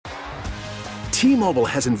T-Mobile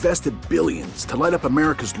has invested billions to light up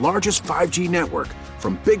America's largest 5G network,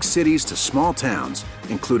 from big cities to small towns,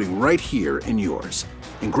 including right here in yours.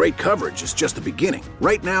 And great coverage is just the beginning.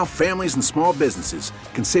 Right now, families and small businesses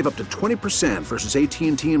can save up to 20% versus AT&T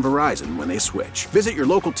and Verizon when they switch. Visit your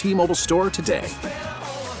local T-Mobile store today.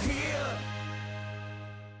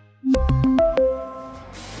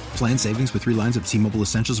 Plan savings with 3 lines of T-Mobile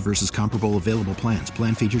Essentials versus comparable available plans.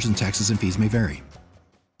 Plan features and taxes and fees may vary.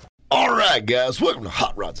 All right, guys, welcome to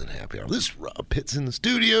Hot Rods and Happy Hour. This is Rob Pitts in the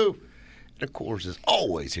studio. And, of course, as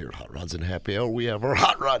always here at Hot Rods and Happy Hour, we have our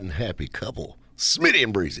Hot Rod and Happy couple, Smitty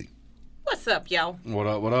and Breezy. What's up, y'all? What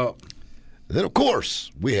up, what up? And then, of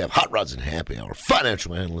course, we have Hot Rods and Happy Hour,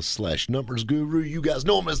 financial analyst / numbers guru. You guys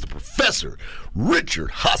know him as the Professor,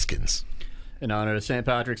 Richard Hoskins. In honor of St.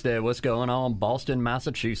 Patrick's Day, what's going on in Boston,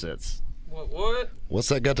 Massachusetts? What? What's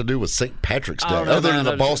that got to do with St. Patrick's Day, I don't know, other man,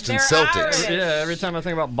 than the Boston They're Celtics? Irish. Yeah, every time I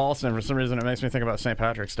think about Boston, for some reason, it makes me think about St.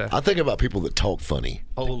 Patrick's Day. I think about people that talk funny.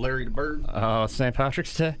 Oh, Larry the Bird. Oh, St.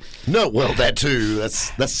 Patrick's Day? No, well, that too.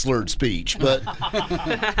 That's slurred speech. But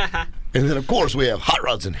and then, of course, we have Hot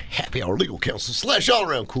Rods and Happy Hour legal counsel /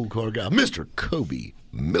 all-around cool car guy, Mr. Kobe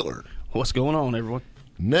Miller. What's going on, everyone?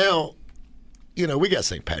 Now, you know, we got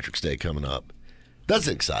St. Patrick's Day coming up. That's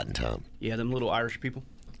an exciting time. Yeah, them little Irish people.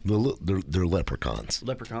 They're leprechauns.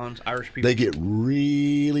 Leprechauns, Irish people. They get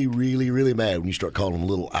really, really, really mad when you start calling them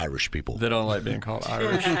little Irish people. They don't like being called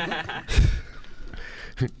Irish.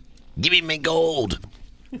 Give me my gold.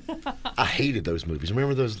 I hated those movies.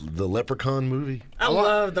 Remember the Leprechaun movie? I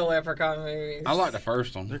love the Leprechaun movies. I like the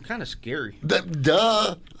first one. They're kind of scary.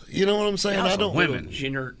 Duh. You know what I'm saying? I don't. Women.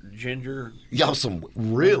 Ginger. Y'all some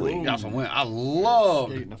really. Y'all some women. I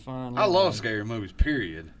love Fun, scary movies,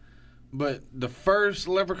 period. But the first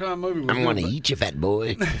Leprechaun movie was I'm good, going to but- eat you, fat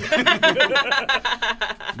boy. But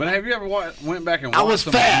have you ever went back and watched I was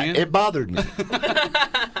them fat. again? It bothered me.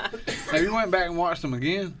 Have you went back and watched them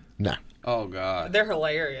again? No. Oh, God. They're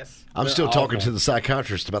hilarious. I'm still They're talking awful. to the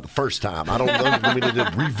psychiatrist about the first time. I don't know if we need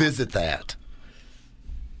to revisit that.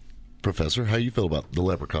 Professor, how you feel about the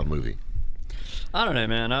Leprechaun movie? I don't know,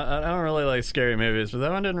 man. I don't really like scary movies, but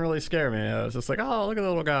that one didn't really scare me. I was just like, oh, look at the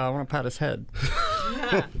little guy. I want to pat his head.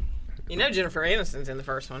 You know Jennifer Aniston's in the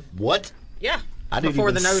first one. What? Yeah. I didn't Before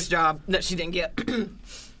even the nose job that she didn't get.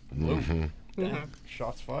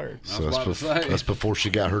 Shots fired. So about to say. that's before she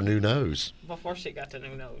got her new nose. Before she got the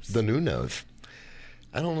new nose. The new nose.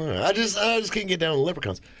 I don't know. I just can't get down with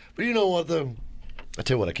leprechauns. But you know what, though? I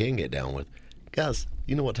tell you what I can get down with. Guys,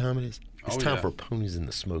 you know what time it is? It's time for Ponies in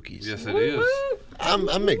the Smokies. Yes, it is.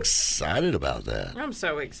 I'm excited about that. I'm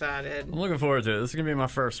so excited. I'm looking forward to it. This is going to be my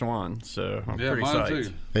first one, so I'm Yeah, pretty mine psyched.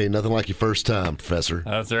 too. Hey, nothing like your first time, Professor.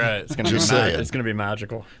 That's right. It's going to Just be saying. it's going to be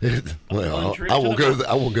magical. Well, I won't go.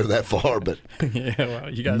 I won't go that far, but Yeah,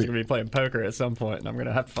 well, you guys are going to be playing poker at some point, and I'm going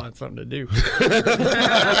to have to find something to do.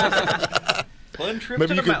 Fun trip maybe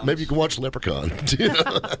to you the can mountains. watch Leprechaun. You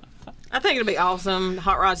know? I think it'll be awesome.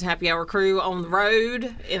 Hot Rods and Happy Hour crew on the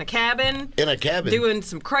road in a cabin. In a cabin, Doing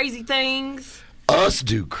some crazy things. us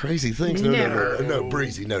do crazy things. No, No.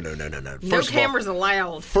 Breezy. No. No First of all- cameras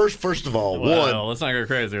allowed. First of all, Well, let's not go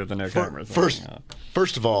crazy with the no cameras.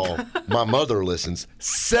 First of all, my mother listens.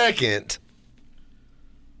 Second,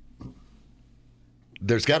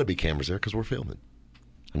 there's got to be cameras there because we're filming.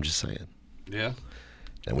 I'm just saying. Yeah.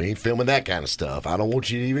 And we ain't filming that kind of stuff. I don't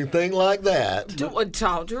want you to even think like that.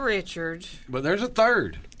 Talk to Richard. But there's a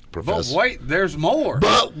third. Professor. But wait, there's more.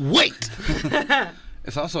 But wait.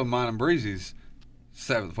 It's also mine and Breezy's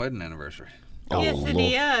 7th wedding anniversary. Yes, Lord. it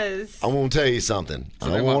is. I want to tell you something. So I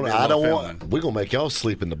there don't might want. be a I don't little want. filming. We're gonna make y'all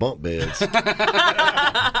sleep in the bunk beds.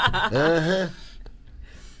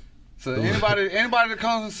 So anybody that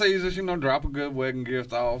comes and sees us, drop a good wedding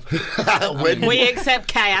gift off. We accept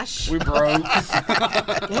cash. We broke.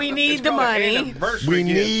 We need the money. We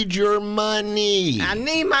need your money. I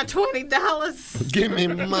need my $20. Give me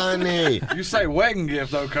money. You say wedding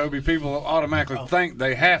gift though, Kobe, people automatically think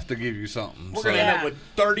they have to give you something. We're going to end up with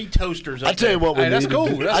 30 toasters. I tell you what we Hey, need that's to cool.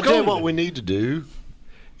 do. That's I tell you cool. what we need to do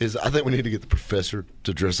is I think we need to get the professor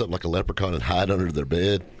to dress up like a leprechaun and hide under their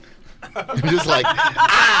bed. Just like,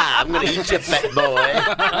 I'm going to eat you, fat boy.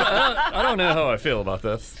 I don't know how I feel about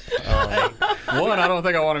this. One, I don't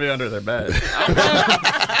think I want to be under their bed.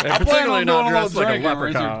 And particularly on not doing a dressed little like a drinking,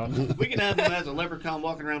 leprechaun. We can have them as a leprechaun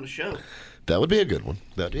walking around the show. That would be a good one.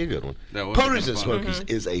 That would be a good one. That would be Ponies kinda and fun.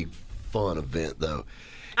 Smokies is a fun event, though.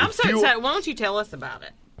 I'm If so you- excited. Why don't you tell us about it?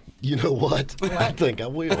 You know what? I think I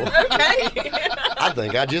will. Okay. I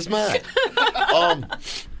think I just might.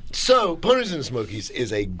 So, Ponies in the Smokies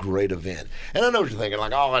is a great event. And I know what you're thinking,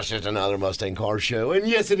 like, oh, it's just another Mustang car show. And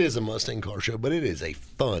yes, it is a Mustang car show, but it is a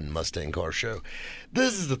fun Mustang car show.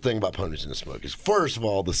 This is the thing about Ponies in the Smokies. First of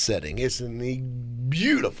all, the setting. It's in the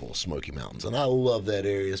beautiful Smoky Mountains, and I love that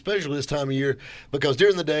area, especially this time of year, because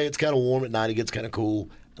during the day, it's kind of warm. At night, it gets kind of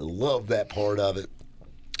cool. I love that part of it.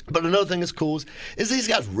 But another thing that's cool is these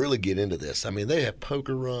guys really get into this. I mean, they have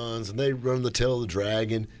poker runs, and they run the Tail of the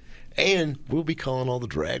Dragon. And we'll be calling all the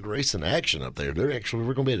drag racing action up there. We're going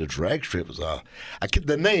to be at a drag strip.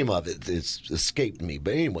 The name of it it's escaped me.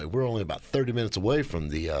 But anyway, we're only about 30 minutes away from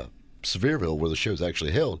the Sevierville where the show's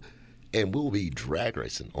actually held. And we'll be drag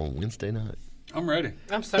racing on Wednesday night. I'm ready.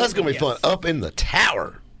 I'm so That's going to be yes. fun. Up in the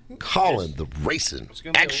tower, calling the racing It's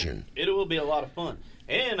gonna be action. it will be a lot of fun.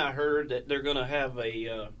 And I heard that they're going to have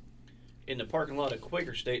in the parking lot at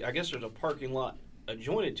Quaker State, I guess there's a parking lot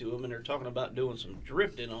adjoining to them, and they're talking about doing some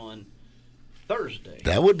drifting on Thursday.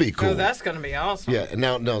 That would be cool. Oh, that's going to be awesome. Yeah, and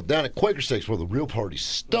now down at Quaker State's where the real party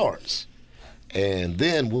starts. And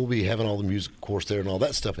then we'll be having all the music, of course, there and all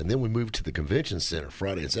that stuff. And then we move to the convention center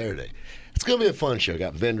Friday and Saturday. It's going to be a fun show.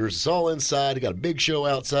 Got vendors. It's all inside. You got a big show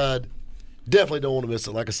outside. Definitely don't want to miss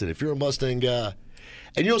it. Like I said, if you're a Mustang guy,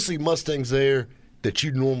 and you'll see Mustangs there that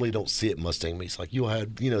you normally don't see at Mustang meets. Like you'll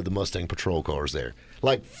have, the Mustang patrol cars there.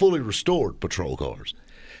 Like fully restored patrol cars.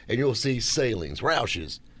 And you'll see Salings,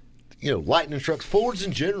 Roushes, Lightning trucks, Fords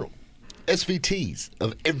in general, SVTs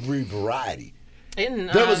of every variety.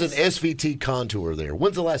 There was an SVT Contour there.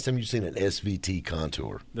 When's the last time you've seen an SVT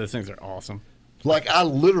Contour? Those things are awesome. Like, I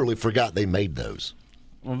literally forgot they made those.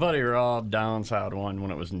 My buddy Rob Downs had one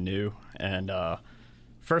when it was new, and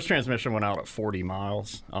first transmission went out at 40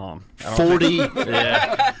 miles. 40?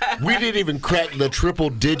 Yeah. We didn't even crack the triple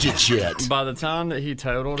digits yet. By the time that he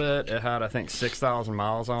totaled it, it had, I think, 6,000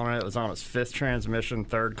 miles on it. It was on its fifth transmission,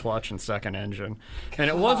 third clutch, and second engine. And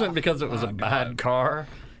it wasn't because it was a bad car.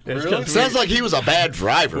 It's Really? 'cause Sounds like he was a bad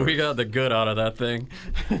driver. we got the good out of that thing.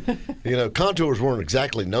 Contours weren't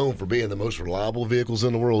exactly known for being the most reliable vehicles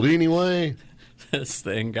in the world anyway. This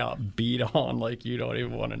thing got beat on like you don't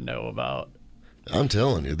even want to know about. I'm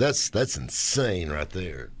telling you, that's insane right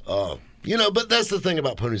there. But that's the thing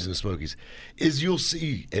about Ponies in the Smokies is you'll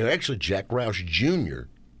see, and actually Jack Roush Jr.,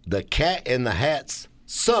 the Cat in the Hat's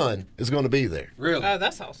son, is going to be there. Really? Oh,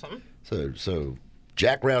 that's awesome. So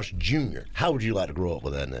Jack Roush Jr., how would you like to grow up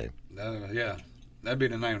with that name? Yeah. That'd be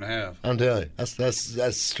the name to have. I'm telling you,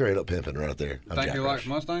 that's straight up pimping right there. I'm Think Jack he likes Roush.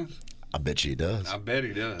 Mustangs? I bet you he does. I bet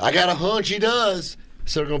he does. I got a hunch he does.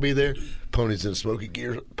 So they're going to be there. Ponies in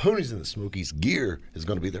the Smokies gear is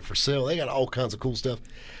going to be there for sale. They got all kinds of cool stuff.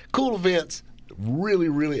 Cool events. Really,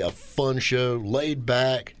 really a fun show. Laid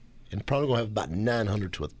back. And probably going to have about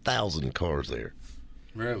 900 to 1,000 cars there.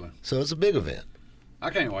 Really? So it's a big event. I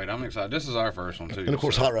can't wait. I'm excited. This is our first one, too. And, of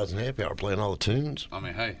course, so- Hot Rods and Happy Hour playing all the tunes. I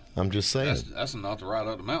mean, hey. I'm just saying. That's enough to ride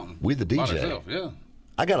up the mountain. We the by DJ. itself, yeah.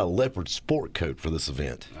 I got a leopard sport coat for this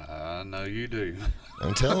event. I know you do.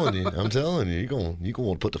 I'm telling you. You're going to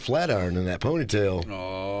want to put the flat iron in that ponytail.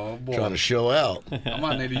 Oh, boy. Trying to show out. I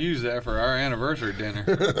might need to use that for our anniversary dinner.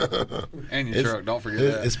 And your truck, don't forget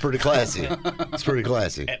that. It's pretty classy. It's pretty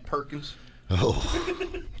classy. At Perkins. Oh,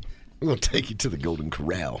 we're going to take you to the Golden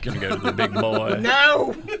Corral. Gonna go to the big boy.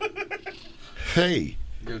 No. Hey,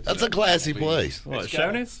 Good that's a stuff. classy place. What, It's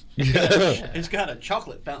got- Shoney's? It's got a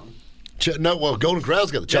chocolate fountain. Golden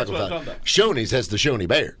Corral's got the That's chocolate what I'm fountain. talking about. Shoney's has the Shoney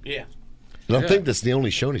Bear. Yeah. And I think that's the only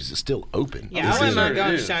Shoney's that's still open. Yeah, Is I wouldn't it? mind going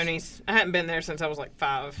to It is. Shoney's. I hadn't been there since I was like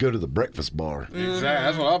 5. Go to the breakfast bar. Exactly.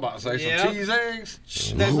 That's what I was about to say. Some Yep. cheese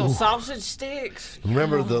eggs. Those little sausage sticks.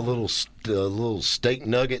 Remember the little steak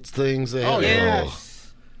nuggets things they Oh, had? yeah. Yes.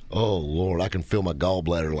 Oh, Lord, I can feel my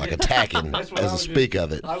gallbladder like attacking That's what as I I was speak just-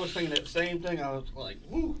 of it. I was thinking that same thing. I was like,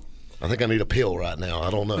 woo. I think I need a pill right now. I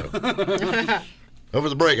don't know. Over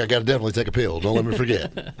the break, I got to definitely take a pill. Don't let me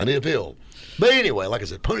forget. I need a pill. But anyway, like I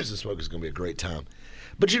said, Ponies and Smoke is going to be a great time.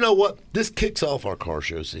 But you know what? This kicks off our car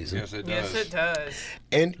show season. Yes, it does. Yes, it does.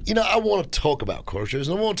 And, I want to talk about car shows,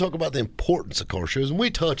 and I want to talk about the importance of car shows, and we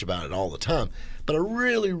touch about it all the time. But I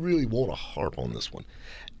really, really want to harp on this one.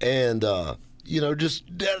 And,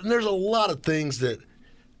 there's a lot of things that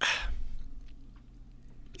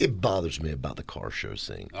it bothers me about the car show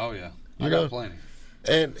scene. Oh, yeah. You I know? got plenty.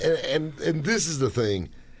 And this is the thing,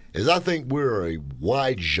 is I think we're a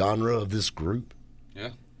wide genre of this group. Yeah.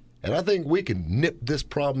 And I think we can nip this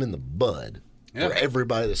problem in the bud Yeah. for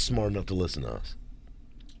everybody that's smart enough to listen to us.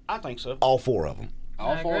 I think so. All 4 of them,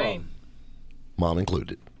 All I 4 agree. of them. Mom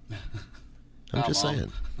included. I'm Hi, just Mom.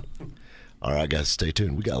 saying. All right, guys, stay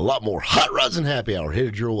tuned. We got a lot more Hot Rods and Happy Hour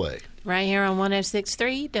headed your way. Right here on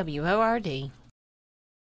 106.3 WORD.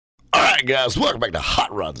 All right, guys, welcome back to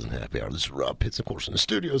Hot Rods and Happy Hour. This is Rob Pitts. Of course, in the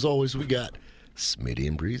studio, as always, we got Smitty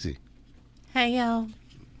and Breezy. Hey, y'all.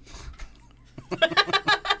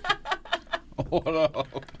 What up?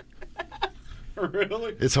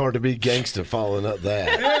 Really? It's hard to be gangster following up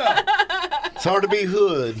that. Yeah. It's hard to be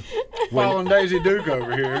hood. Following Daisy Duke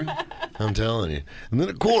over here. I'm telling you. And then,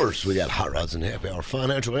 of course, we got Hot Rods and Happy Hour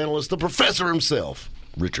financial analyst, the professor himself,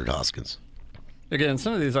 Richard Hoskins. Again,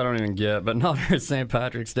 some of these I don't even get, but not here at St.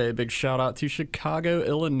 Patrick's Day. Big shout out to Chicago,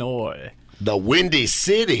 Illinois. The Windy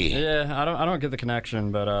City. Yeah, I don't get the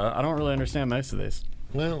connection, but I don't really understand most of these.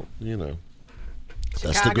 Well, you know, that's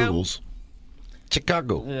the Chicago? Googles.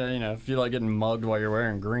 Chicago. Yeah, you know, if you like getting mugged while you're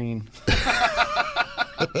wearing green.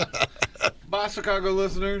 Bye, Chicago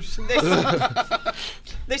listeners.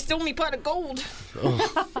 They stole me pot of gold.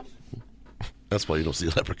 That's why you don't see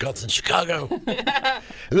leprechauns in Chicago. And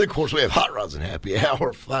then, of course, we have Hot Rods and Happy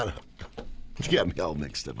Hour. You got me all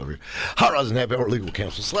mixed up over here. Hot Rods and Happy Hour legal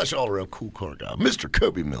counsel / all-around cool car guy, Mr.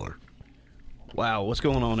 Kobe Miller. Wow, what's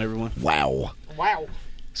going on, everyone? Wow. Wow.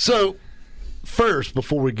 So, first,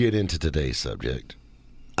 before we get into today's subject,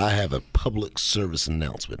 I have a public service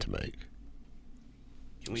announcement to make.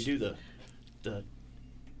 Can we do the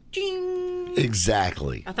Jing.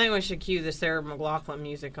 Exactly. I think we should cue the Sarah McLachlan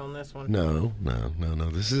music on this one. No.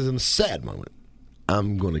 This isn't a sad moment.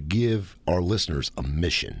 I'm going to give our listeners a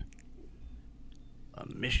mission. A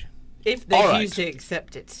mission. If they All right. choose to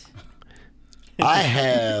accept it. I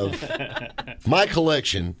have my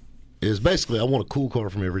collection is basically I want a cool car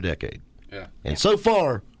from every decade. Yeah. And so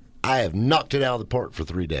far, I have knocked it out of the park for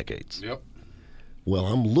 3 decades. Yep. Well,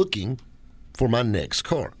 I'm looking for my next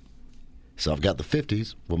car. So I've got the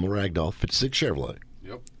 50s with my Ragdoll 56 Chevrolet.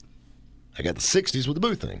 Yep. I got the 60s with the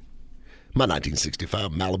Boo thing. My 1965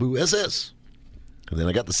 Malibu SS. And then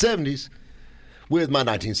I got the 70s with my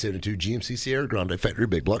 1972 GMC Sierra Grande factory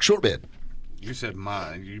big block short bed. You said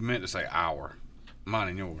mine. You meant to say our. Mine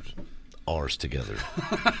and yours. Ours together.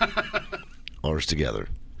 Ours together.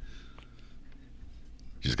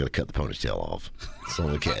 You just got to cut the ponytail off. It's the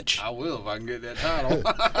only catch. I will if I can get that title.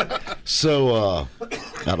 So,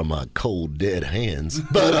 out of my cold, dead hands.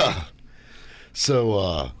 But,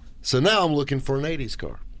 so now I'm looking for an 80s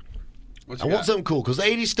car. What I you want got? something cool because the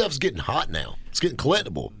 80s stuff's getting hot now. It's getting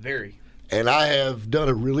collectible. Very. And I have done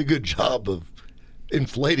a really good job of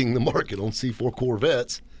inflating the market on C4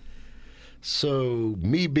 Corvettes. So,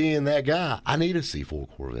 me being that guy, I need a C4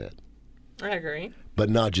 Corvette. I agree.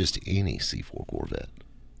 But not just any C4 Corvette.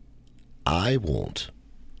 I want,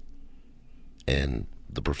 and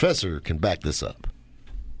the professor can back this up,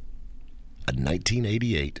 a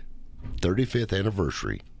 1988 35th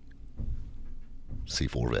anniversary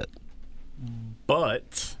C4 Corvette.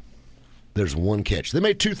 But There's one catch. They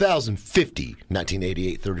made 2050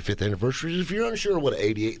 1988 35th anniversaries. If you're unsure what an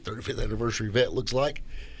 88 35th anniversary vet looks like,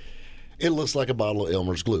 it looks like a bottle of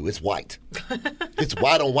Elmer's glue. It's white. It's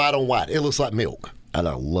white on white on white. It looks like milk. And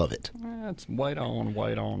I love it. it's white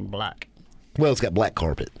on black. Well, it's got black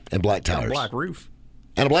carpet and black Got a tires. black roof.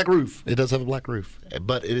 And a black roof. It does have a black roof.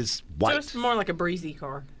 But it is white. So it's more like a breezy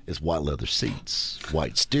car. It's white leather seats,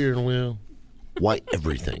 white steering wheel, white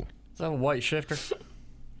everything. Does that have a white shifter?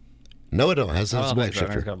 No, it don't. It has I a don't black think so.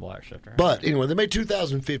 It's shifter. got a black shifter. But anyway, they made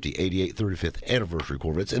 2050 88 35th anniversary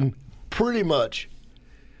Corvettes, and pretty much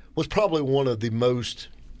was probably one of the most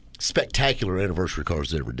spectacular anniversary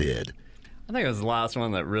cars they ever did. I think it was the last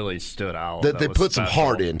one that really stood out. That they was put some special.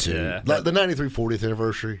 heart into. Yeah. Like the 93 40th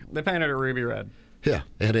anniversary. They painted it ruby red. Yeah,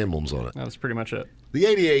 it had emblems on it. That was pretty much it. The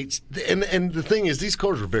 88s, and the thing is, these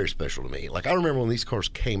cars were very special to me. Like, I remember when these cars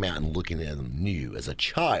came out and looking at them new as a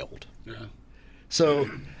child. Yeah. So,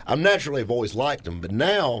 I'm naturally have always liked them, but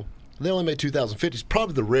now they only made 2050s,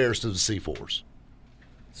 probably the rarest of the C4s.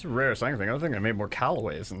 It's the rarest thing. I think they made more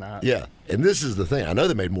Callaways than that. Yeah, and this is the thing. I know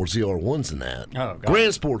they made more ZR1s than that. Oh, God.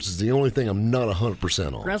 Grand Sports is the only thing I'm not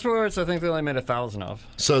 100% on. Grand Sports, I think they only made 1,000 of.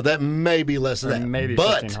 So that may be less than Or that. maybe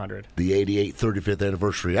but 1,500. the 88 35th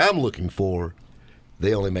anniversary I'm looking for,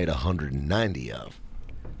 they only made 190 of.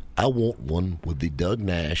 I want one with the Doug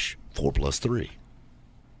Nash 4+3.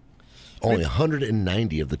 Only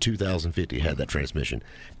 190 of the 2050 had that transmission.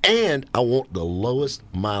 And I want the lowest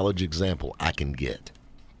mileage example I can get.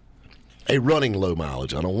 A running low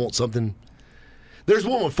mileage. I don't want something. There's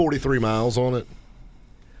one with 43 miles on it,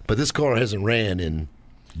 but this car hasn't ran in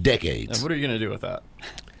decades. And what are you going to do with that?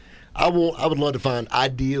 I would love to find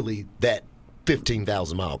ideally that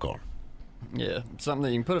 15,000 mile car. Yeah, something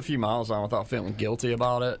that you can put a few miles on without feeling guilty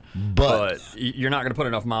about it. But you're not going to put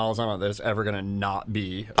enough miles on it that it's ever going to not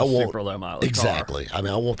be a super low mileage exactly. I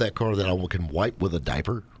mean, I want that car that I can wipe with a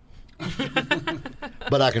diaper,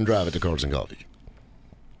 but I can drive it to Cards and Coffee.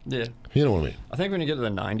 Yeah. You know what I mean? I think when you get to the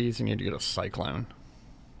 90s, you need to get a Cyclone.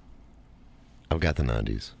 I've got the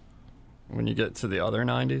 90s. When you get to the other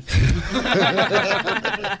 90s.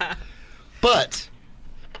 But,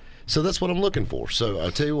 so that's what I'm looking for. So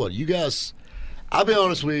I'll tell you what, you guys, I'll be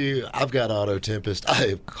honest with you, I've got Auto Tempest. I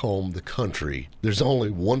have combed the country. There's only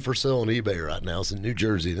one for sale on eBay right now. It's in New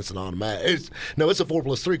Jersey, and it's an automatic. It's a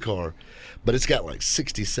 4+3 car, but it's got like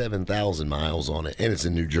 67,000 miles on it, and it's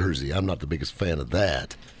in New Jersey. I'm not the biggest fan of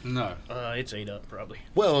that. No. It's 8 up, probably.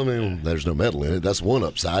 Well, I mean, there's no metal in it. That's one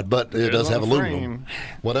upside, but it does have aluminum.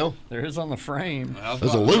 What else? There is on the frame.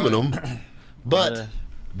 There's aluminum. But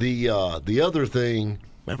the other thing,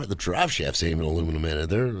 remember the drive shafts ain't even aluminum in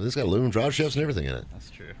it. It's got aluminum drive shafts and everything in it. That's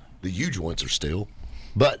true. The U joints are steel.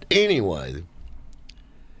 But anyway,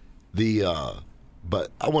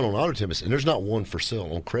 but I went on Auto Tempest, and there's not one for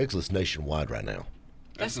sale on Craigslist nationwide right now.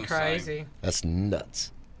 That's insane. crazy. That's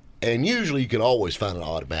nuts. And usually you can always find an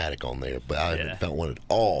automatic on there, but I haven't found one at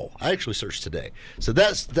all. I actually searched today. So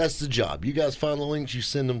that's the job. You guys find the links, you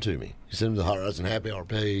send them to me. You send them to the Hot Rods and Happy Hour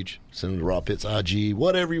page, send them to Rob Pitts IG,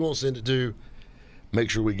 whatever you want to send it to.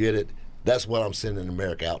 Make sure we get it. That's what I'm sending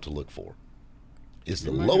America out to look for. It's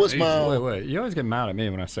the lowest mile. Wait. You always get mad at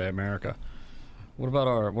me when I say America. What about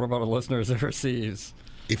our listeners overseas?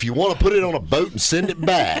 If you want to put it on a boat and send it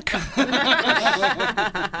back.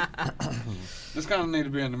 This kind of need to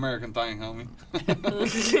be an American thing, homie.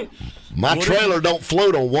 My trailer don't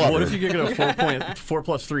float on water. What if you could get a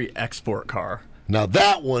 4+3 export car? Now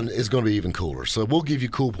that one is going to be even cooler. So we'll give you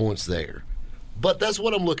cool points there. But that's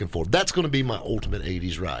what I'm looking for. That's going to be my ultimate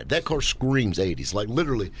 80s ride. That car screams 80s. Like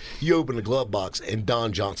literally, you open the glove box and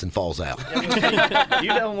Don Johnson falls out. You'd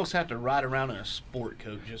almost have to ride around in a sport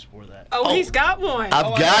coat just for that. Oh, he's got one.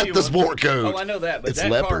 I've got the sport coat. Oh, I know that, but it's that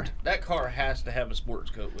leopard. That car has to have a sports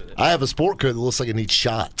coat with it. I have a sport coat that looks like it needs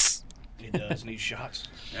shots. It does need shots.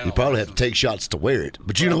 You probably have to take shots to wear it,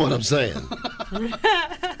 but you know what I'm saying.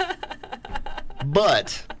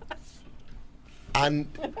 But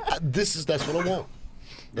that's what I want.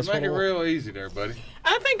 That's Make what it I want. real easy there, buddy.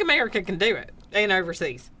 I think America can do it, and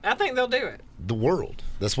overseas. I think they'll do it. The world.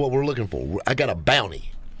 That's what we're looking for. I got a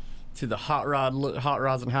bounty. To the Hot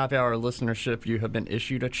Rods and Happy Hour listenership, you have been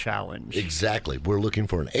issued a challenge. Exactly. We're looking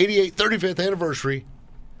for an 88 35th anniversary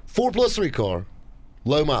 4+3 car,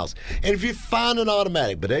 low miles. And if you find an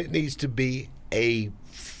automatic, but it needs to be a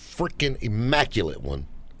freaking immaculate one,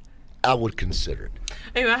 I would consider it.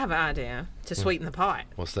 Oh, I have an idea to sweeten the pot.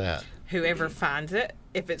 What's that? Whoever finds it,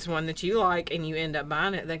 if it's one that you like and you end up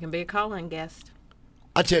buying it, they can be a call-in guest.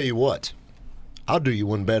 I tell you what, I'll do you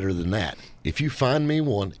one better than that. If you find me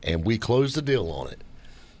one and we close the deal on it,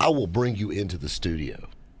 I will bring you into the studio.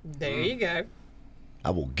 There you go. I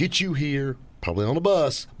will get you here, probably on a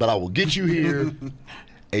bus, but I will get you here,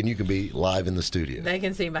 and you can be live in the studio. They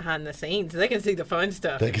can see behind the scenes. They can see the fun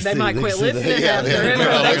stuff. They can see- might they quit can see listening the- yeah, after yeah, it, yeah,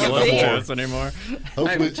 but they they can can listen see for it. it. Anymore.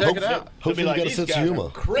 Hopefully, Hey, check it out. Hopefully you got a sense of humor.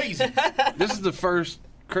 Crazy. This is the first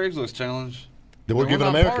Craigslist challenge That we're that giving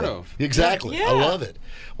not America. part of. Exactly. Yeah. I love it.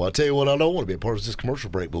 Well, I'll tell you what, I don't want to be a part of this commercial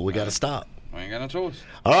break, but we got to stop. We ain't got no choice.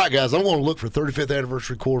 All right, guys, I'm going to look for 35th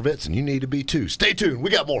anniversary Corvettes, and you need to be too. Stay tuned. We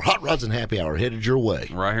got more Hot Rods and Happy Hour headed your way.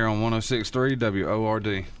 Right here on 106.3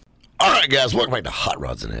 WORD. All right, guys, welcome back to Hot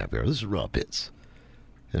Rods and Happy Hour. This is Rob Pitts.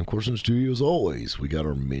 And, of course, in the studio, as always, we got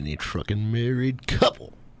our mini trucking married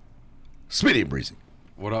couple, Smitty and Breezy.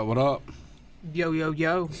 What up, what up? Yo, yo,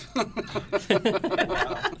 yo.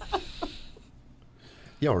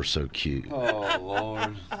 Y'all are so cute. Oh,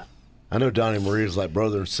 Lord. I know Donnie and Maria's like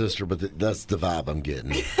brother and sister, but that's the vibe I'm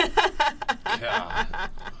getting. God.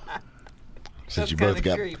 Since you kinda both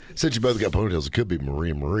got creepy. ponytails, it could be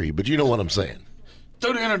Marie and Marie, but you know what I'm saying.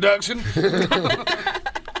 Do the introduction.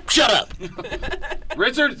 Shut up,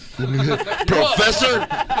 Richard. Professor.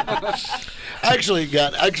 Actually,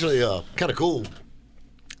 kind of cool.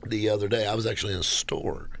 The other day, I was actually in a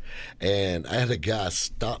store, and I had a guy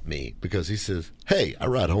stop me because he says, "Hey, I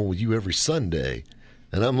ride home with you every Sunday,"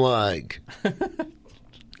 and I'm like,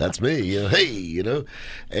 "That's me," hey.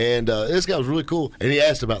 And this guy was really cool, and he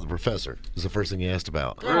asked about the professor. It was the first thing he asked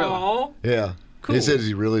about. Aw. Yeah. Cool. He said, "Is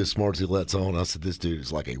he really as smart as he lets on?" I said, "This dude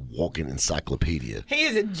is like a walking encyclopedia He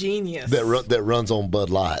is a genius. that runs on Bud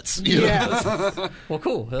Lights." You know? Yes. Well,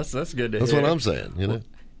 cool. That's good to That's hear. what I'm saying.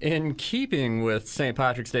 In keeping with St.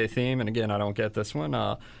 Patrick's Day theme, and again, I don't get this one,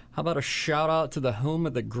 how about a shout out to the home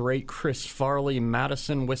of the great Chris Farley,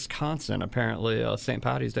 Madison, Wisconsin? Apparently, St.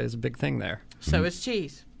 Patty's Day is a big thing there. So is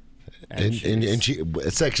cheese. And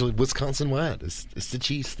it's actually Wisconsin wide. It's the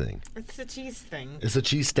cheese thing. It's the cheese thing. It's a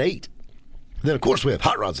cheese state. Then, of course, we have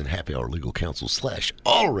Hot Rods and Happy Hour legal counsel /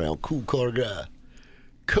 all around cool car guy,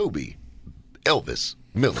 Kobe Elvis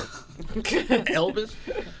Miller. Elvis.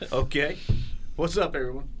 Okay. What's up,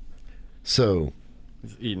 everyone? So,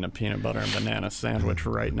 He's eating a peanut butter and banana sandwich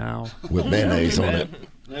right now. with mayonnaise on it.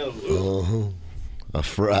 No. A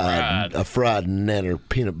fried nanner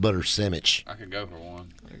peanut butter sandwich. I could go for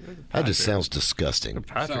one. That just sounds disgusting.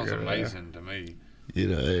 Patrick Sounds over there. amazing to me. You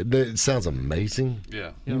know, it sounds amazing.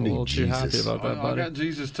 Yeah. You're a need little too happy Jesus. about that, I buddy. got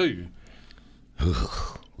Jesus too.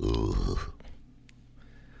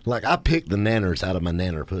 Like, I picked the nanners out of my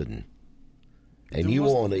nanner pudding. And you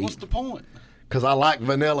want to What's eat, the point? because I like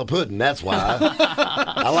vanilla pudding, that's why.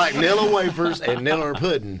 I like Nilla wafers and Nilla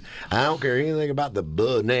pudding. I don't care anything about the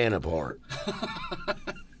banana part.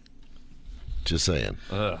 Just saying.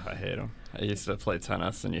 Ugh, I hate them. I used to play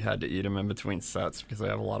tennis, and you had to eat them in between sets because they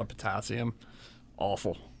have a lot of potassium.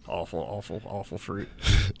 Awful, awful, awful, awful fruit.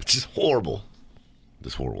 It's just horrible.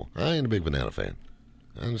 Just horrible. I ain't a big banana fan.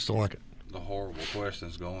 I just don't like it. The horrible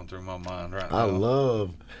questions going through my mind right now. I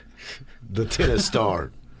love the tennis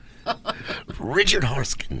star, Richard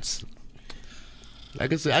Harskins. I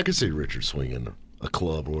can see Richard swinging a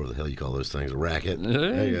club or whatever the hell you call those things, a racket.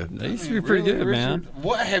 There you go. They used to be pretty Really, good, Richard? man.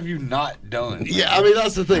 What have you not done? Yeah, I mean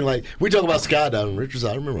that's the thing. Like we talk about skydiving, Richard's.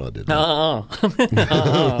 I remember I did that.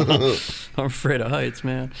 I'm afraid of heights,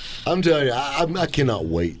 man. I'm telling you, I cannot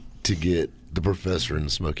wait to get the Professor in the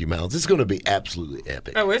Smoky Mountains. It's going to be absolutely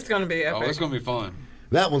epic. Oh, it's going to be epic. Oh, it's gonna be fun.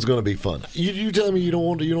 That one's going to be fun. You telling me you don't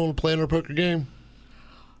want to play in our poker game?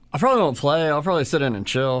 I probably won't play. I'll probably sit in and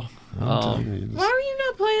chill. Why are you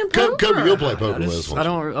not playing poker? Come, you'll play poker with us. once.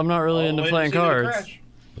 I'm not really into playing cards.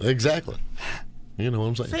 Exactly. You know what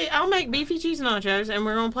I'm saying? See, I'll make beefy cheese nachos, and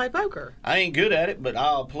we're going to play poker. I ain't good at it, but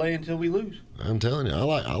I'll play until we lose. I'm telling you,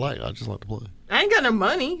 I just like to play. I ain't got no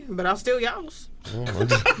money, but I'll steal y'all's.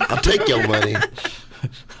 I'll take your money. I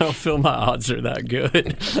don't feel my odds are that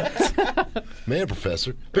good. Man,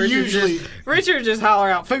 Professor. But usually, Richard just holler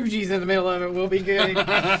out Fuji's in the middle of it. We'll be good.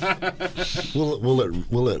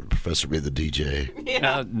 we'll let Professor be the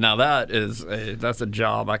DJ. Now that's a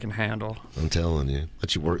job I can handle. I'm telling you.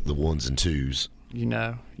 Let you work the ones and twos You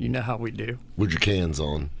know how we do. with your cans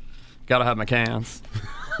on. Gotta have my cans.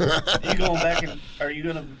 You going back and are you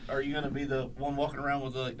gonna be the one walking around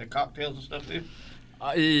with the cocktails and stuff too?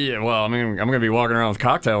 Yeah, well, I mean, I'm gonna be walking around with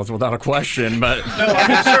cocktails without a question, but No, I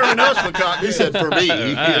mean serving us with cocktails. He said for me.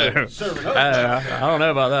 Serving us. I don't know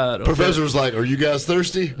about that. Professor was like, "Are you guys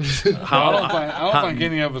thirsty?" I don't think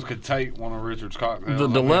any of us could take one of Richard's cocktails. The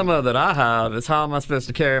dilemma that I have is how am I supposed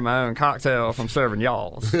to carry my own cocktail if I'm serving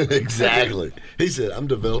y'all's? Exactly. He said, "I'm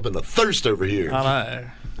developing a thirst over here." I know.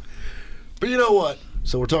 But you know what?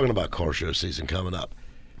 So we're talking about car show season coming up.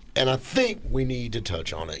 And I think we need to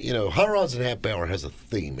touch on it. You know, Hot Rods and Happy Hour has a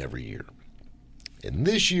theme every year. And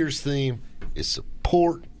this year's theme is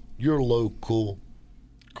support your local.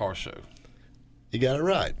 car show. You got it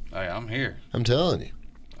right. Hey, I'm here. I'm telling you.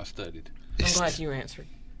 I studied. I'm glad you answered.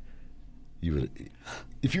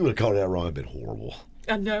 If you would have called it out wrong, it'd been horrible.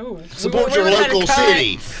 I know. Support We your would've had a local cut.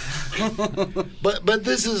 city. But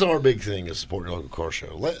this is our big thing is support your local car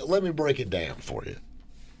show. Let me break it down for you.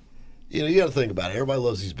 You know, you got to think about it. Everybody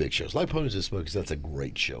loves these big shows. Like Ponies and Smokies, that's a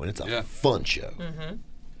great show, and it's a fun show. Mm-hmm.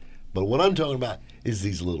 But what I'm talking about is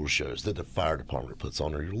these little shows that the fire department puts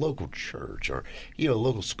on, or your local church, or, you know,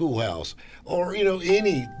 local schoolhouse, or, you know,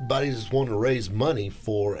 anybody that's wanting to raise money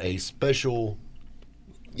for a special,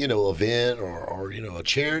 you know, event or you know, a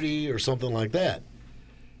charity or something like that.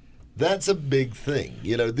 That's a big thing.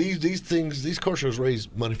 You know, these car shows raise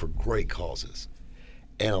money for great causes.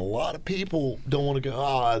 And a lot of people don't want to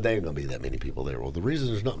go, there ain't going to be that many people there. Well, the reason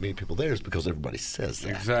there's not many people there is because everybody says that.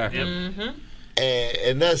 Exactly. Mm-hmm.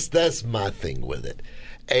 And that's my thing with it.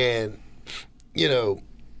 And, you know,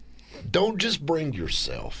 don't just bring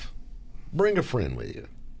yourself. Bring a friend with you.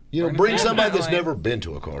 You know, bring somebody that's never been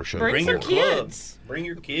to a car show. Bring your some club. kids. Bring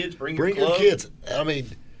your kids. Bring Bring your your club. kids. I mean,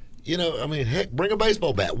 you know, heck, bring a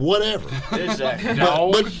baseball bat, whatever. Exactly.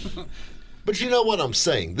 But you know what I'm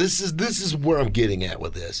saying? This is where I'm getting at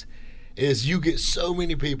with this. Is you get so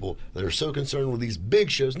many people that are so concerned with these big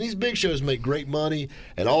shows, and these big shows make great money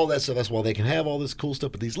and all that stuff. That's why they can have all this cool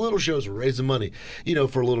stuff. But these little shows are raising money, you know,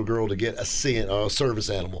 for a little girl to get a service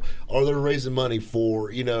animal, or they're raising money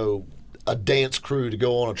for, you know, a dance crew to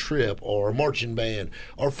go on a trip, or a marching band,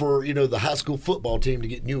 or for, you know, the high school football team to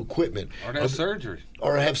get new equipment, Or have surgery.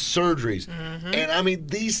 or have surgeries. And I mean,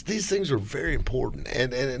 these things are very important,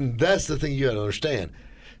 and that's the thing you got to understand.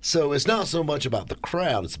 So it's not so much about the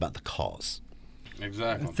crowd; it's about the cause.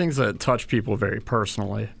 Exactly. Things that touch people very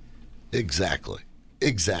personally. Exactly.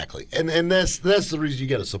 And that's the reason you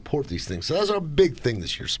got to support these things. So that's our big thing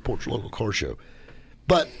this year: support your local car show.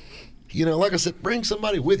 But you know, like I said, bring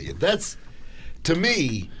somebody with you. to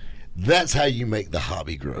me, that's how you make the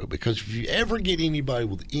hobby grow. Because if you ever get anybody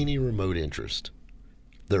with any remote interest,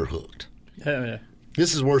 they're hooked. Yeah.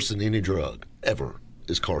 This is worse than any drug ever,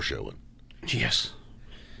 is car showing. Yes.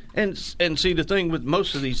 And see, the thing with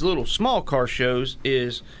most of these little small car shows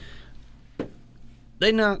is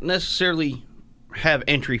they not necessarily have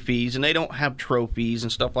entry fees, and they don't have trophies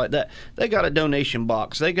and stuff like that. They got a donation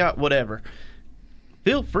box. They got whatever.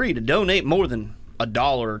 Feel free to donate more than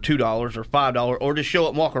 $1 or $2 or $5, or just show up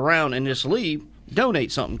and walk around and just leave.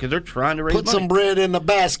 Donate something, because they're trying to raise money. Put some bread in the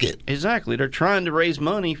basket. Exactly. They're trying to raise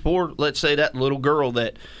money for, let's say, that little girl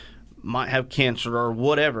that might have cancer or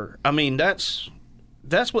whatever. I mean, that's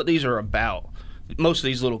what these are about, most of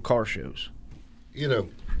these little car shows. You know,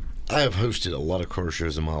 I have hosted a lot of car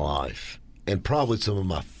shows in my life, and probably some of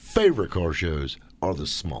my favorite car shows are the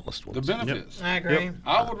smallest ones. The benefits. I agree. Yep.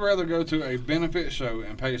 I would rather go to a benefit show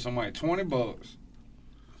and pay somebody $20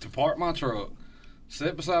 to park my truck,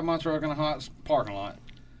 sit beside my truck in a hot parking lot,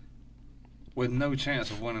 with no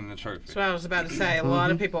chance of winning the trophy. That's what I was about to say. A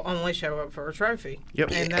lot of people only show up for a trophy.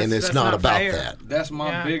 Yep. And it's that's not about fair. that. That's my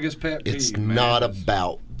Yeah. biggest pet peeve. It's man. not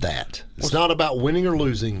about that. It's not about winning or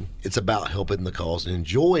losing. It's about helping the cause and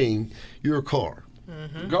enjoying your car.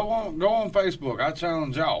 Go on Facebook. I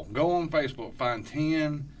challenge y'all. Go on Facebook. Find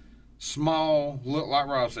 10 small, look like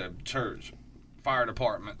Rob said, church, fire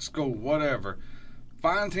department, school, whatever.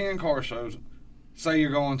 Find 10 car shows. Say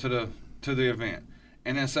you're going to the event,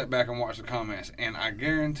 and then sit back and watch the comments. And I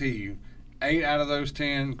guarantee you, 8 out of those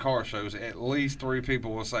 10 car shows, at least 3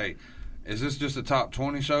 people will say, "Is this just a top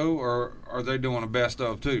 20 show, or are they doing a best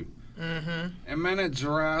of too?" Mm-hmm. And man, it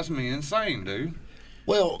drives me insane, dude.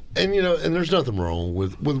 Well, and you know, and there's nothing wrong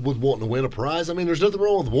with wanting to win a prize. I mean, there's nothing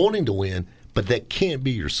wrong with wanting to win, but that can't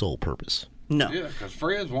be your sole purpose. No. Yeah, because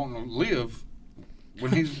Fred's wanting to live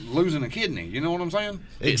when he's losing a kidney. You know what I'm saying?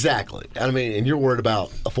 Exactly. I mean, and you're worried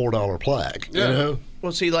about a $4 plaque. Yeah. You know?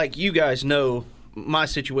 Well, see, like you guys know my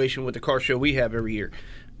situation with the car show we have every year.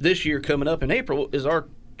 This year coming up in April is our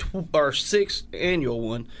 6th annual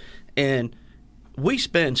one, and we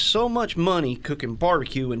spend so much money cooking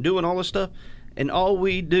barbecue and doing all this stuff, and all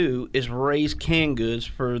we do is raise canned goods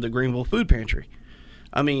for the Greenville Food Pantry.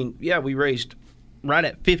 I mean, yeah, we raised right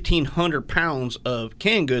at 1,500 pounds of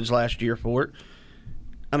canned goods last year for it.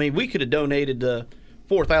 I mean, we could have donated the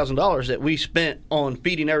 $4,000 that we spent on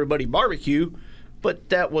feeding everybody barbecue, but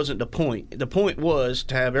that wasn't the point. The point was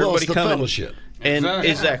to have everybody it's the come fellowship. and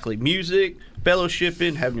Exactly. music,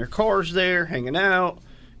 fellowshipping, having your cars there, hanging out,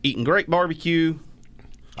 eating great barbecue.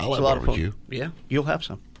 I It's like a lot of barbecue. fun. Yeah, you'll have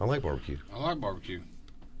some. I like barbecue. I like barbecue.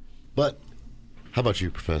 But how about you,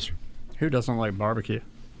 Professor? Who doesn't like barbecue?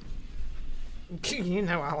 You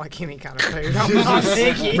know I like any kind of food. I'm not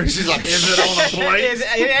picky. She's like, is it on a plate?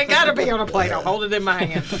 It ain't got to be on a plate. I'll hold it in my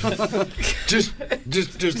hand. just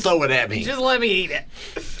throw it at me. Just let me eat it.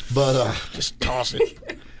 But just toss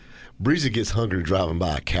it. Breezy gets hungry driving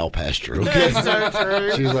by a cow pasture. Okay, That's so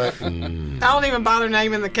true. she's like, I don't even bother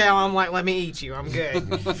naming the cow. I'm like, let me eat you. I'm good.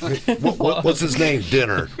 what's his name?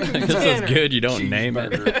 Dinner. Because it's good you don't name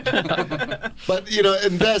it. But you know,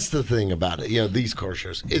 and that's the thing about it. You know, these car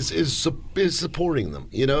shows is supporting them.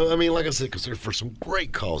 You know, I mean, like I said, because they're for some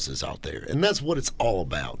great causes out there, and that's what it's all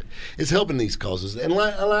about. It's helping these causes. And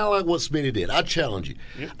I like what Smitty did. I challenge you.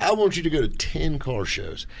 Yep. I want you to go to 10 car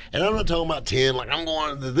shows, and I'm not talking about 10 like I'm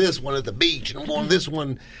going to this one at the beach and I'm going to this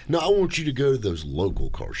one. No, I want you to go to those local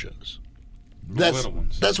car shows.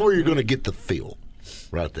 That's where you're going to get the feel,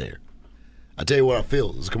 right there. I tell you what I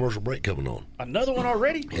feel. There's a commercial break coming on. Another one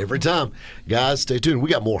already? Every time. Guys, stay tuned. We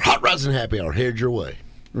got more Hot Rods and Happy Hour headed your way.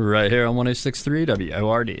 Right here on 106.3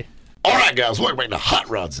 WORD. All right, guys. Welcome back to Hot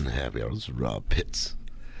Rods and Happy Hour. This is Rob Pitts.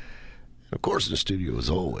 And of course, in the studio, as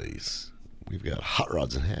always, we've got Hot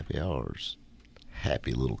Rods and Happy Hours.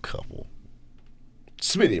 Happy little couple.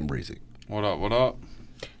 Smitty and Breezy. What up? What up?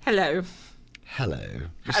 Hello. Hello.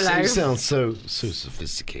 Hello. You sound so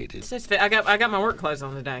sophisticated. I got my work clothes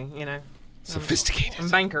on today, you know. Sophisticated. I'm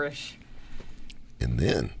bankerish. And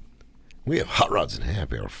then we have Hot Rods and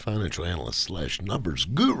Happy Hour financial analyst / numbers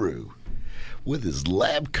guru with his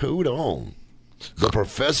lab coat on. The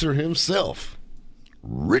professor himself,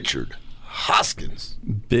 Richard Hoskins.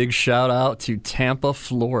 Big shout out to Tampa,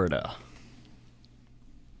 Florida.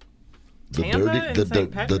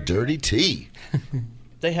 The dirty tea.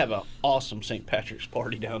 They have an awesome St. Patrick's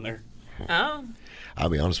party down there. Oh. I'll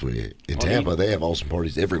be honest with you. In Tampa, they have awesome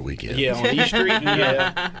parties every weekend. Yeah, on E Street.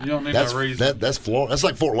 Yeah. You don't need no reason. That's Florida. That's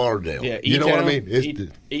like Fort Lauderdale. Yeah, you know what I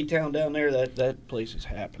mean? E-Town down there, that place is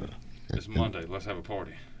happening. It's Monday. Let's have a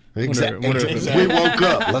party. Exactly. Exactly. We woke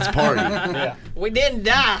up. Let's party. Yeah. We didn't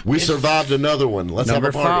die. We survived another one. Let's Number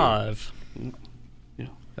have a party. 5.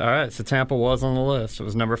 All right, so Tampa was on the list. It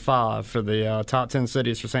was number 5 for the top 10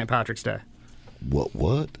 cities for St. Patrick's Day.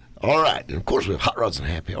 What? All right. And, of course, we have Hot Rods and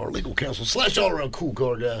Happy Hour legal counsel / all-around cool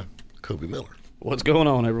car guy, Kobe Miller. What's going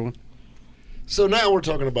on, everyone? So now we're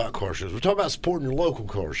talking about car shows. We're talking about supporting your local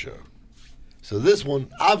car show. So this one,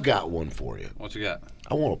 I've got one for you. What you got?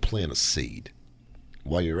 I want to plant a seed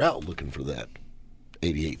while you're out looking for that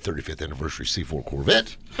 88 35th anniversary C4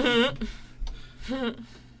 Corvette. I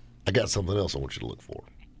got something else I want you to look for.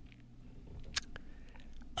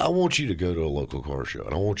 I want you to go to a local car show,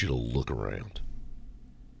 and I want you to look around.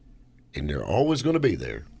 And they're always going to be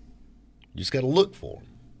there. You just got to look for them.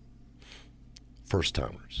 First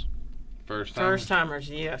timers. First timers,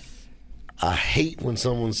 yes. I hate when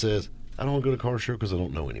someone says, I don't want to go to a car show because I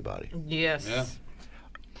don't know anybody. Yes. Yeah.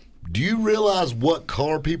 Do you realize what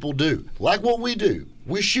car people do? Like what we do.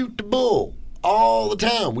 We shoot the bull all the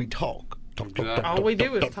time. We talk. All we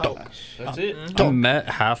do is talk. That's it. I met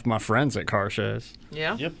half my friends at car shows.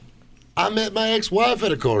 Yeah. Yep. I met my ex-wife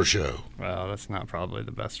at a car show. Well, that's not probably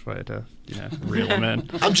the best way to, reel them in.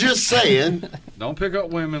 I'm just saying. Don't pick up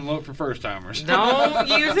women. Look for first timers. Don't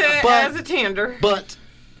use it as a tender. But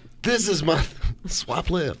this is my swipe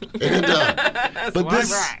left. And,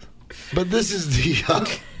 but this is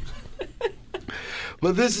the.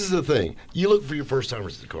 But this is the thing. You look for your first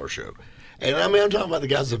timers at the car show. And I mean, I'm talking about the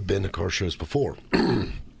guys that have been to car shows before.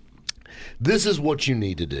 This is what you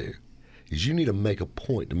need to do, is you need to make a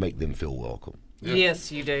point to make them feel welcome. Yeah.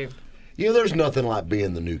 Yes, you do. There's nothing like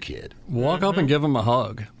being the new kid. Walk up and give them a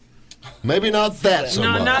hug. Maybe not that so No,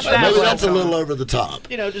 much. not that Maybe well. that's a little over the top.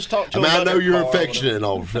 Just talk to I them. mean, I about know their you're car, affectionate and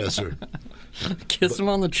all, Professor. Kiss them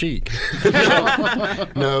on the cheek.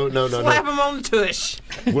 No. Slap them on the tush.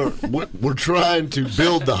 We're trying to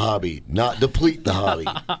build the hobby, not deplete the hobby.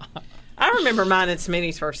 I remember mine and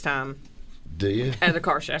Smitty's first time Do you? at a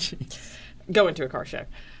car show. Going to a car show.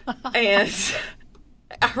 And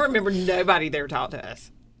I remember nobody there talked to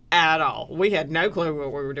us at all. We had no clue what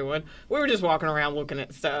we were doing. We were just walking around looking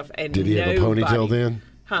at stuff. And Did he have a ponytail then?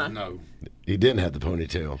 Huh? No. He didn't have the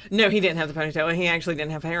ponytail. No, he didn't have the ponytail, and he actually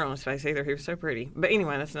didn't have hair on his face either. He was so pretty. But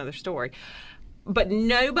anyway, that's another story. But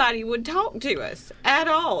nobody would talk to us at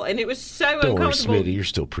all, and it was so Don't worry, uncomfortable. Smitty, you're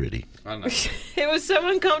still pretty. I know. It was so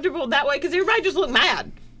uncomfortable that way because everybody just looked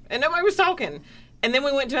mad, and nobody was talking. And then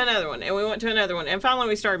we went to another one, and we went to another one, and finally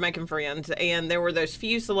we started making friends. And there were those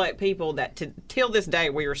few select people that, till this day,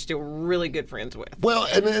 we are still really good friends with. Well,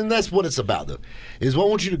 and that's what it's about, though, is I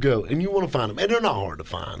want you to go, and you want to find them. And they're not hard to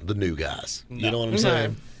find, the new guys. You know what I'm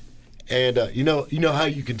saying? And you know how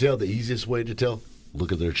you can tell the easiest way to tell?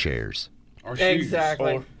 Look at their chairs. Or shoes.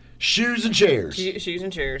 Exactly. Or Shoes and chairs. Shoes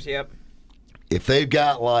and chairs, yep. If they've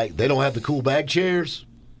got, they don't have the cool bag chairs,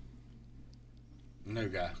 new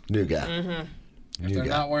guy. new guy. Mm-hmm. If New they're guy.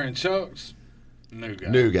 not wearing chucks, new guy.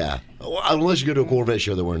 New guy. Well, unless you go to a Corvette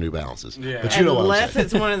show, they're wearing New Balances. Yeah. But you know what I'm Unless saying.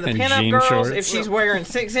 it's one of the And pinup jean girls, shorts. if she's wearing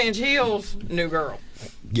 6-inch heels, new girl.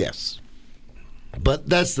 Yes. But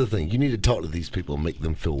that's the thing. You need to talk to these people and make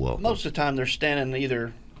them feel welcome. Most of the time, they're standing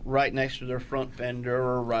either right next to their front fender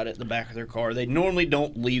or right at the back of their car. They normally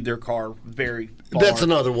don't leave their car very far. That's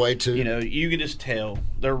another way, too. You can just tell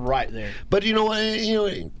they're right there. But you know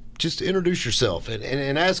what? Just introduce yourself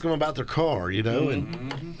and ask them about their car,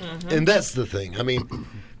 and that's the thing. I mean,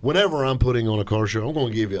 whenever I'm putting on a car show, I'm going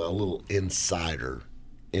to give you a little insider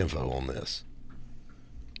info on this.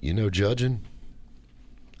 Judging,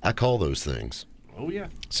 I call those things. Oh, yeah.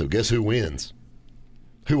 So guess who wins?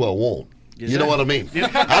 Who I want. Yes, You know sir. what I mean?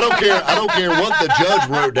 I don't care what the judge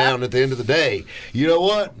wrote down at the end of the day. You know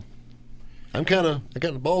what? I got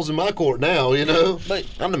the balls in my court now, But-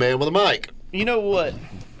 I'm the man with a mic. You know what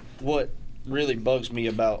really bugs me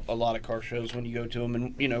about a lot of car shows when you go to them,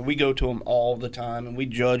 and we go to them all the time and we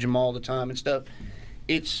judge them all the time and stuff.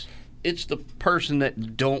 It's the person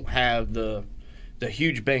that don't have the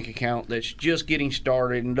huge bank account, that's just getting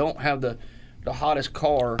started and don't have the hottest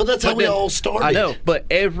car. But that's how we then- all started. I know, but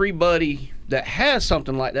everybody that has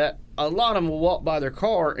something like that, a lot of them will walk by their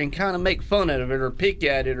car and kind of make fun of it or pick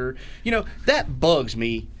at it, or that bugs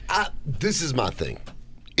me. This is my thing.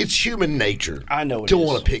 It's human nature. I know it to is.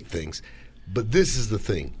 want to pick things. But this is the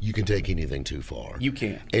thing. You can take anything too far. You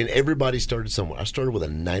can. And everybody started somewhere. I started with a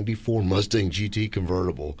 94 Mustang GT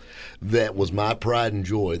convertible that was my pride and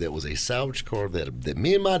joy. That was a salvage car that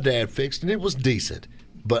me and my dad fixed, and it was decent.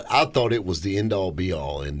 But I thought it was the end-all,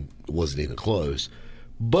 be-all, and it wasn't even close.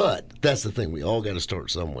 But that's the thing. We all got to start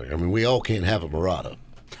somewhere. I mean, we all can't have a Murata.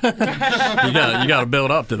 You got to build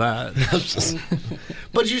up to that.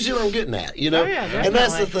 But you see what I'm getting at, Oh, yeah, and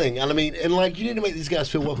that's the definitely. thing. And I mean, and like, you need to make these guys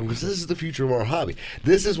feel welcome, because this is the future of our hobby.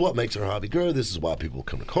 This is what makes our hobby grow. This is why people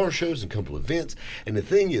come to car shows and come to events. And the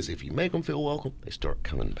thing is, if you make them feel welcome, they start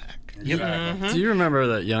coming back. Do you remember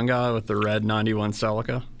that young guy with the red 91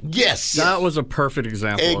 Celica? Yes. That was a perfect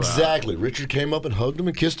example of that. Exactly. Richard came up and hugged him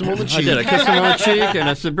and kissed him on the I cheek. did. I kissed him on the cheek, and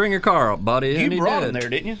I said, "Bring your car up, buddy." And You he brought did. him there,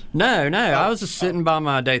 didn't you? No. I was just sitting by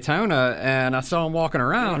my Daytona, and I saw him walking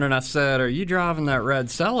around, and I said, "Are you driving that red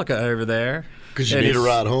Celica over there?" Because you And need a he's-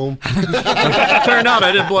 ride home. Turned out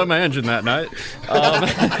I didn't blow my engine that night.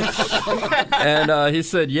 And he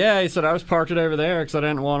said, "Yeah." He said, "I was parked it over there because I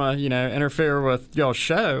didn't want to, interfere with y'all's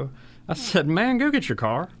show." I said, "Man, go get your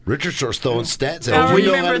car." Richard starts throwing stats at I him. You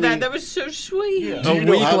know how remember that. many- That was so sweet. Do A you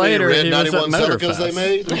know week how many later, red he was at 91 Celicas they Motorfest.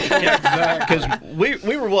 made? Because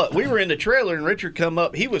we were what? We were in the trailer and Richard come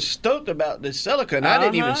up. He was stoked about this Celica, and I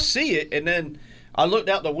didn't even see it. And then I looked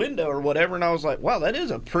out the window or whatever, and I was like, "Wow, that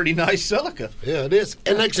is a pretty nice Celica." Yeah, it is.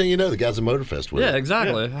 And next thing you know, the guy's at Motorfest with Yeah, him.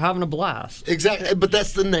 exactly. Having a blast. Exactly, but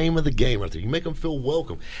that's the name of the game right there. You make them feel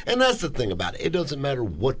welcome, and that's the thing about it. It doesn't matter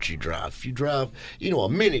what you drive. If you drive, a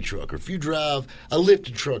mini truck, or if you drive a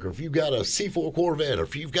lifted truck, or if you've got a C4 Corvette, or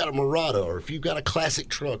if you've got a Murata, or if you've got a classic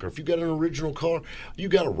truck, or if you've got an original car, you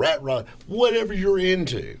got a rat rod, whatever you're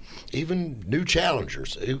into, even new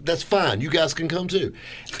Challengers, that's fine. You guys can come too,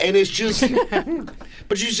 and it's just.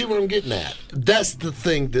 But you see what I'm getting at. That's the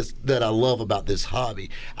thing that I love about this hobby.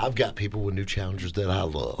 I've got people with new Challengers that I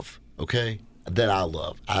love, okay? That I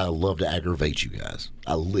love. I love to aggravate you guys.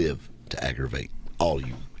 I live to aggravate all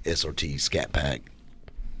you SRT, Scat Pack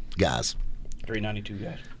guys. 392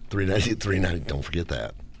 guys. 390, don't forget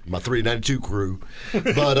that. My 392 crew.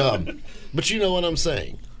 But you know what I'm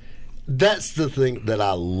saying. That's the thing that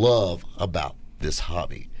I love about this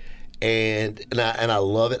hobby. And I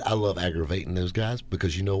love it. I love aggravating those guys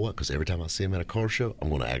because you know what? Because every time I see them at a car show, I'm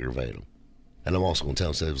going to aggravate them. And I'm also going to tell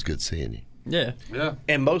them, say, it was good seeing you. Yeah. Yeah.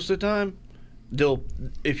 And most of the time,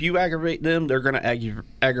 if you aggravate them, they're going to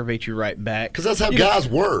aggravate you right back. Because that's how guys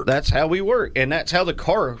work. That's how we work, and that's how the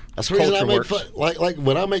car That's the reason I culture make works. fun. Like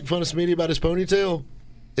when I make fun of Smitty about his ponytail,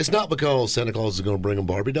 it's not because Santa Claus is going to bring him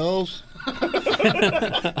Barbie dolls.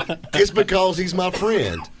 It's because he's my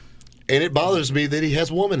friend. And it bothers me that he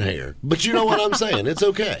has woman hair. But you know what I'm saying? It's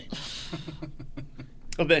okay.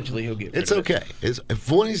 Eventually, he'll get rid It's of it. okay.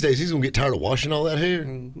 If one of these days he's going to get tired of washing all that hair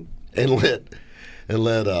and let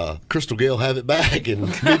Crystal Gale have it back and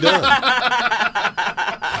be done.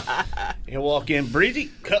 He'll walk in,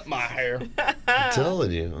 Breezy, cut my hair. I'm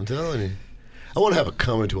telling you. I want to have a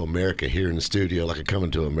Coming to America here in the studio, like a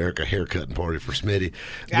Coming to America haircutting party for Smitty.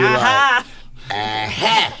 Be Aha. like,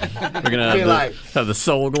 aha. We're going Be to like- have the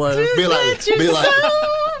soul glow. Be like,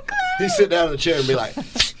 he'd sit down in the chair and be like,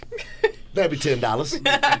 that'd be $10.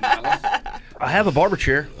 I have a barber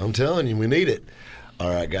chair. I'm telling you, we need it. All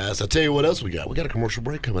right, guys, I'll tell you what else we got. We got a commercial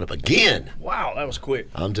break coming up again. Wow, that was quick.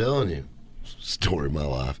 I'm telling you. Story of my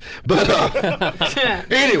life. But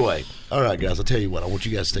anyway, all right, guys, I'll tell you what. I want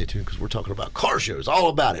you guys to stay tuned because we're talking about car shows, all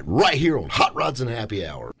about it, right here on Hot Rods and Happy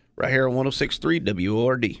Hour. Right here on 106.3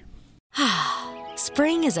 WORD.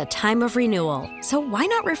 Spring is a time of renewal, so why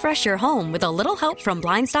not refresh your home with a little help from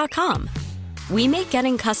Blinds.com? We make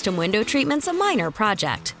getting custom window treatments a minor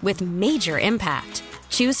project with major impact.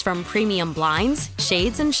 Choose from premium blinds,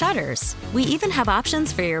 shades, and shutters. We even have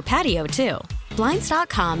options for your patio, too.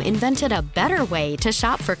 Blinds.com invented a better way to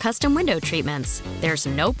shop for custom window treatments. There's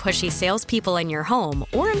no pushy salespeople in your home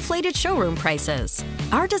or inflated showroom prices.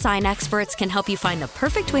 Our design experts can help you find the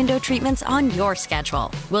perfect window treatments on your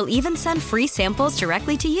schedule. We'll even send free samples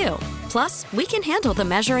directly to you. Plus, we can handle the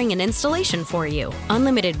measuring and installation for you.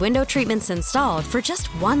 Unlimited window treatments installed for just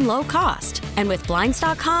one low cost. And with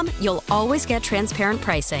Blinds.com, you'll always get transparent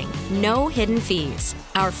pricing. No hidden fees.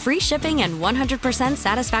 Our free shipping and 100%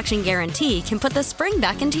 satisfaction guarantee can put the spring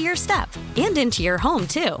back into your step and into your home,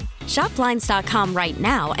 too. Shop Blinds.com right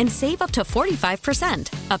now and save up to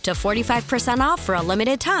 45%. Up to 45% off for a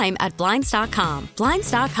limited time at Blinds.com.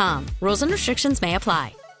 Blinds.com. Rules and restrictions may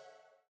apply.